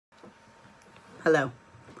Hello,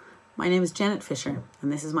 my name is Janet Fischer,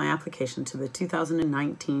 and this is my application to the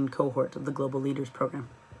 2019 cohort of the Global Leaders Program.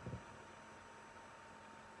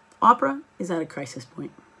 Opera is at a crisis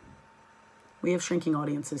point. We have shrinking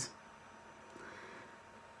audiences.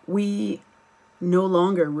 We no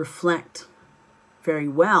longer reflect very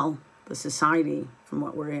well the society from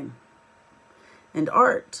what we're in. And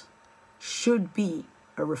art should be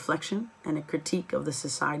a reflection and a critique of the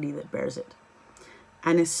society that bears it.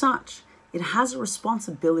 And as such, it has a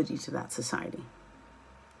responsibility to that society.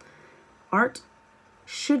 Art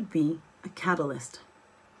should be a catalyst.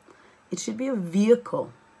 It should be a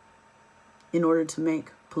vehicle in order to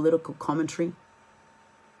make political commentary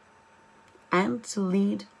and to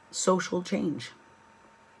lead social change.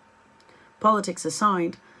 Politics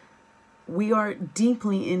aside, we are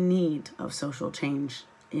deeply in need of social change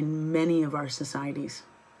in many of our societies.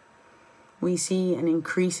 We see an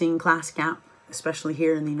increasing class gap, especially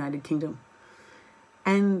here in the United Kingdom,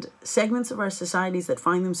 and segments of our societies that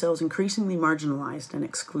find themselves increasingly marginalized and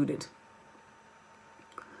excluded.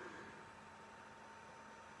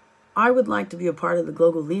 I would like to be a part of the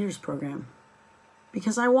Global Leaders Program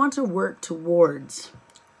because I want to work towards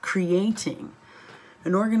creating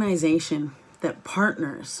an organization that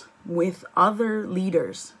partners with other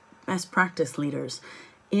leaders, best practice leaders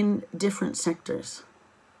in different sectors.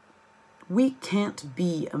 We can't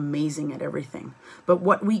be amazing at everything, but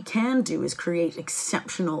what we can do is create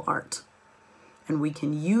exceptional art, and we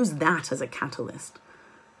can use that as a catalyst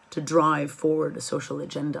to drive forward a social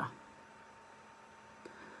agenda.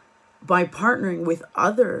 By partnering with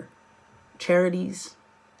other charities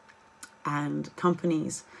and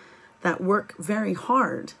companies that work very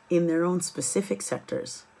hard in their own specific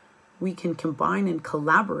sectors, we can combine and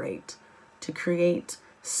collaborate to create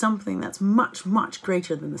something that's much, much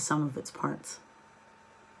greater than the sum of its parts.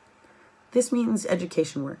 This means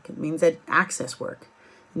education work. It means access work.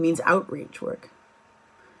 It means outreach work.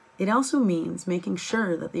 It also means making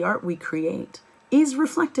sure that the art we create is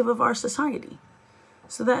reflective of our society,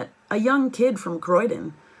 so that a young kid from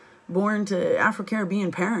Croydon, born to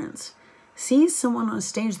Afro-Caribbean parents, sees someone on a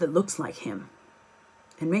stage that looks like him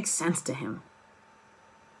and makes sense to him.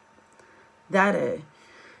 That a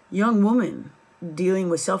young woman dealing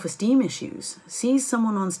with self-esteem issues sees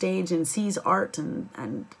someone on stage and sees art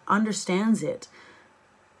and understands it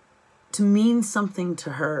to mean something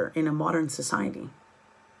to her in a modern society.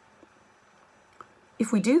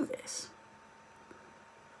 If we do this,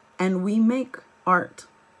 and we make art,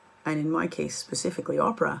 and in my case specifically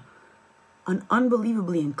opera, an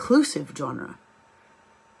unbelievably inclusive genre,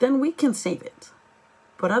 then we can save it.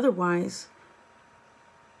 But otherwise,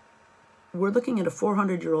 we're looking at a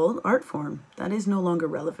 400-year-old art form that is no longer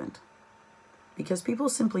relevant, because people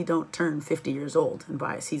simply don't turn 50 years old and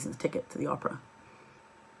buy a season's ticket to the opera.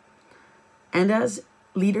 And as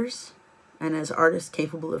leaders and as artists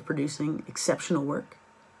capable of producing exceptional work,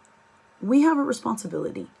 we have a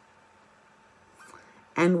responsibility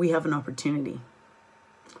and we have an opportunity.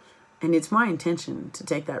 And it's my intention to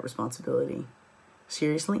take that responsibility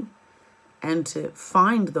seriously and to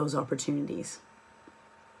find those opportunities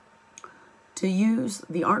to use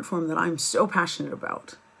the art form that I'm so passionate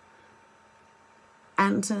about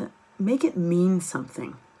and to make it mean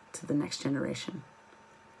something to the next generation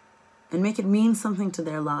and make it mean something to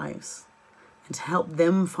their lives and to help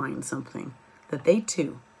them find something that they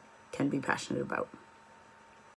too can be passionate about.